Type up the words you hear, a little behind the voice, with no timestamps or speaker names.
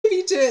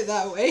it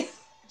that way.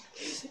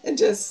 And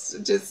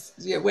just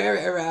yeah, wear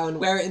it around,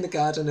 wear it in the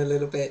garden a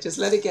little bit. Just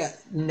let it get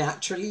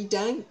naturally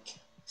dank.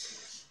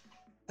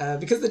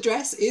 Because the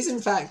dress is in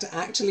fact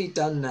actually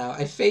done now.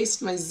 I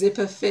faced my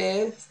zipper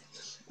fear.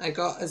 I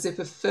got a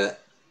zipper foot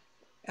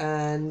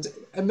and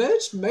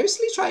emerged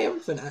mostly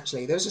triumphant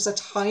actually. There was just a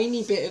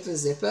tiny bit of a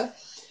zipper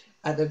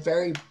at the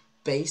very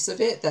base of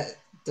it that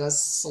does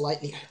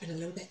slightly open a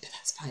little bit, but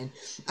that's fine.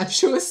 I'm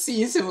sure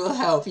Caesar will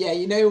help. Yeah,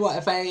 you know what?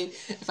 If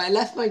I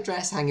left my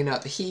dress hanging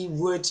up, he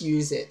would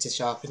use it to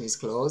sharpen his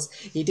claws.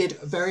 He did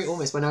very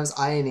almost when I was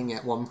ironing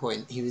at one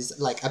point. He was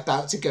like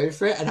about to go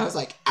for it, and I was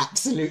like,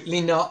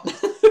 absolutely not.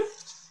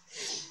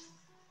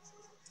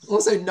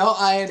 Also, not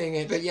ironing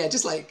it, but yeah,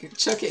 just like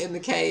chuck it in the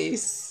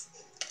case.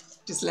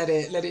 Just let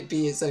it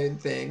be its own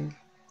thing.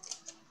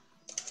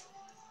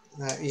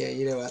 Yeah,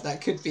 you know what?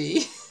 That could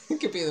be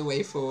could be the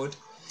way forward.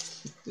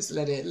 Just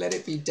let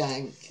it be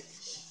dank.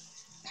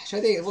 Actually,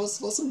 I think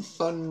what's some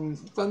fun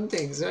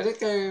things. I don't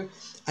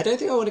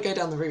think I want to go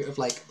down the route of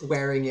like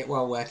wearing it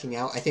while working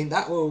out. I think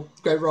that will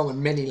go wrong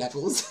on many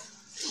levels.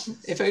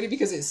 If only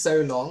because it's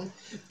so long.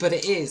 But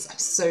it is. I'm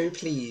so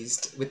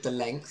pleased with the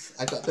length.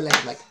 I got the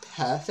length like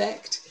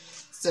perfect.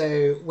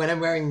 So when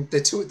I'm wearing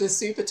the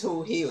super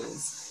tall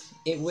heels,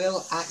 it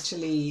will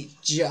actually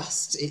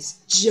it's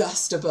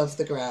just above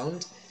the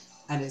ground,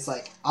 and it's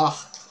like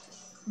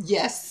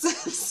yes,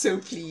 so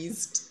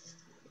pleased.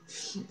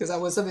 Because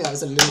that was something I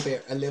was a little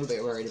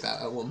bit worried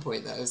about at one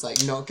point, that I was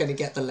like not going to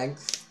get the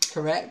length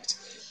correct,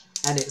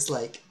 and it's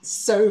like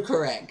so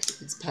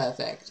correct, it's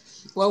perfect.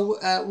 Well,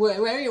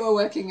 wearing it while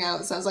working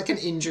out sounds like an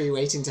injury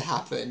waiting to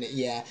happen.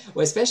 Yeah,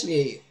 well,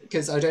 especially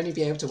because I'd only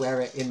be able to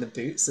wear it in the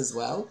boots as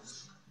well.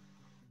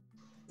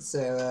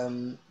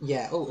 So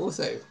yeah. Oh,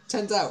 also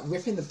turns out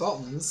ripping the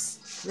bottoms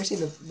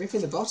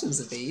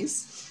of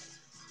these.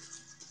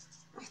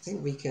 I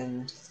think we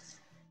can.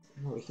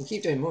 Well, we can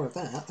keep doing more of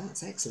that.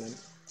 That's excellent.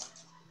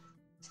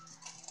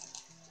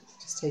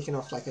 Just taking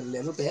off like a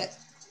little bit.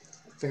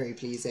 Very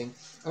pleasing.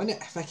 I wonder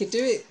if I could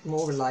do it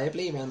more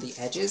reliably around the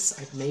edges.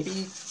 I'd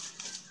maybe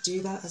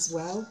do that as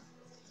well.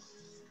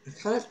 I'm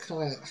kind of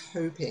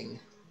hoping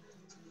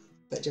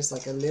that just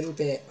like a little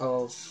bit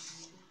of,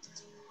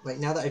 like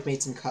now that I've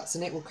made some cuts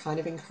in it, will kind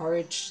of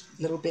encourage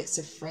little bits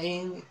of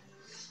fraying.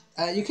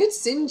 You could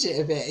singe it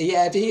a bit.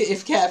 Yeah,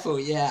 if careful.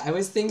 Yeah, I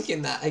was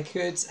thinking that I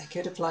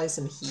could apply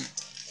some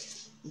heat.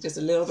 Just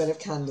a little bit of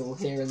candle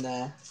here and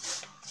there.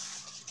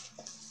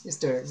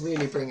 Just to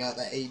really bring out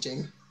that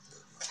aging.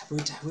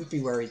 I would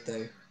be worried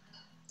though.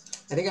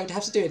 I think I would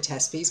have to do a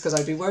test piece because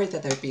I'd be worried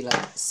that there would be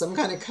like some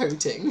kind of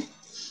coating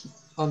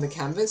on the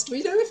canvas. Do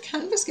we know if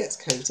canvas gets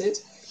coated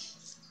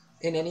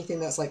in anything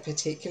that's like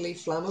particularly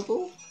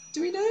flammable?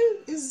 Do we know?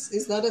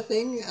 Is that a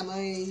thing? Am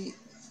I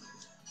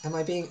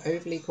being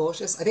overly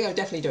cautious? I think I would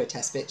definitely do a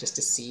test bit just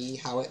to see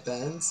how it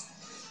burns.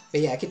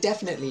 But yeah, I could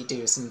definitely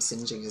do some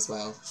singeing as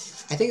well.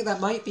 I think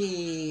that might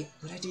be...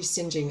 Would I do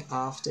singeing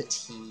after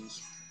tea?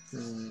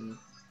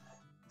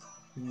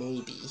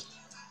 Maybe.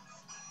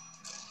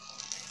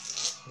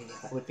 Yeah,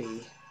 that would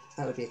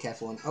be a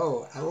careful one.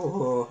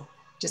 Oh,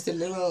 just a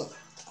little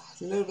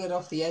bit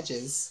off the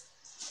edges.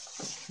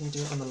 Can we do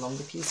it on the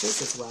longer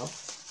pieces as well?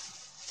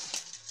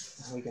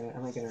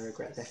 Am I gonna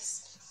regret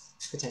this?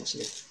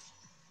 Potentially.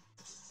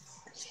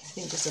 I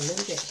think just a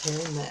little bit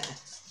here and there.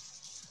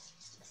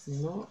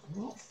 Not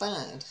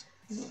bad.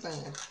 Not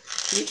bad.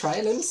 Can we try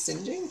a little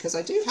singeing? Because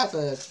I do have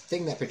a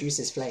thing that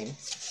produces flame.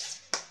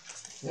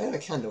 I don't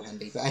have a candle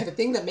handy, but I have a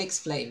thing that makes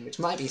flame, which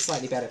might be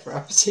slightly better for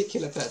our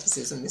particular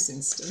purposes in this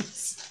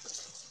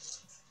instance.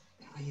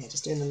 Oh yeah,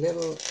 just doing a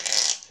little...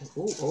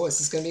 Oh,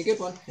 this is going to be a good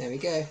one. There we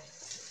go.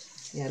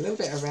 Yeah, a little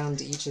bit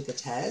around each of the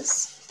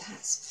tears.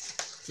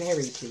 That's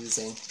very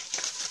pleasing.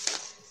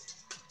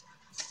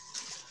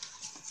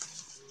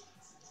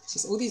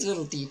 Just all these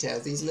little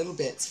details, these little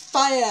bits.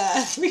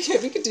 Fire! We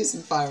could do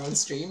some fire on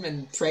stream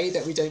and pray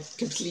that we don't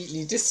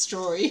completely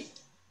destroy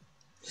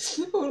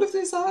all of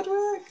this hard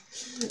work.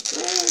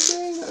 Oh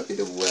no, that would be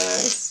the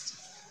worst.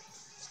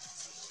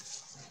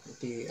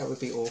 That would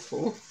be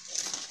awful.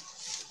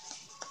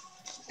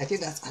 I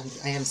think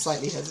I am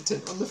slightly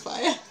hesitant on the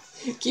fire.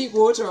 Keep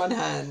water on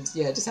hand.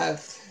 Yeah, just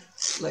have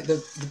like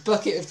the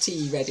bucket of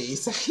tea ready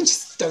so I can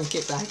just dunk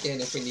it back in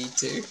if we need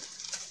to.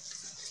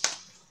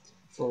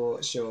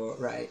 For sure,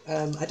 right.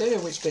 I don't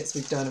know which bits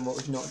we've done and what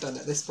we've not done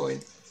at this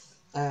point.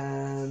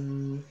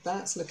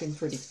 That's looking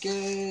pretty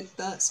good.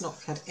 That's not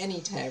had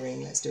any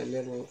tearing. Let's do a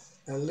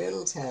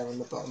little tear on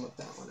the bottom of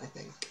that one, I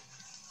think.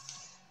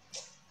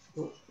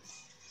 Ooh,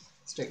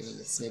 straighten in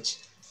the smidge.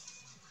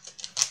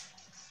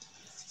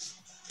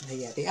 But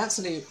yeah, the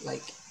absolute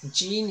like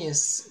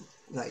genius,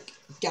 like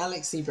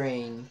galaxy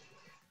brain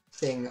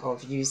thing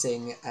of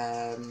using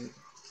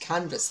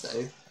canvas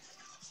though,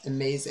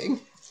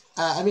 amazing.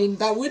 I mean,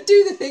 that would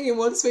do the thing in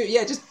one swoop.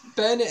 Yeah, just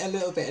burn it a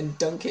little bit and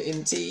dunk it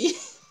in tea.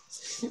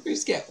 We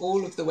just get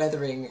all of the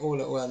weathering all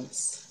at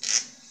once.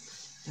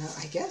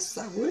 I guess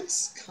that would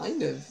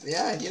kind of,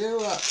 yeah, you know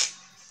what?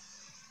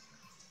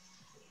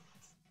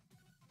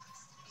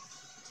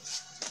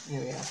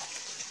 There we are.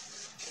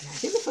 I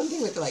think the fun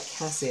thing with like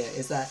Cassia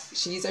is that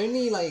she's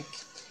only like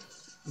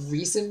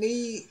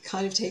recently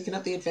kind of taken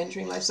up the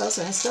adventuring lifestyle,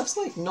 so her stuff's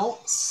like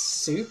not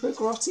super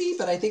grotty,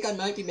 but I think I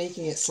might be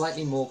making it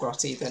slightly more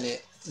grotty than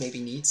it maybe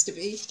needs to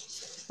be.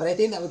 But I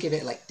think that will give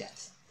it like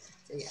depth.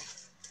 So yeah.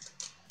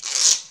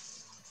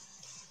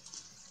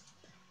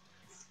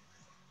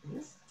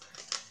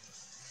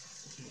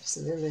 Just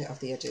a little bit off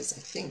the edges,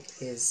 I think,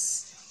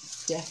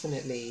 is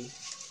definitely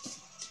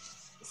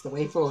it's the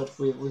way forward.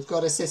 We've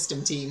got a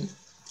system, team.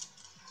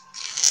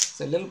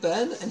 So a little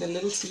burn and a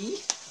little tea.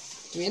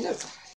 Do we end up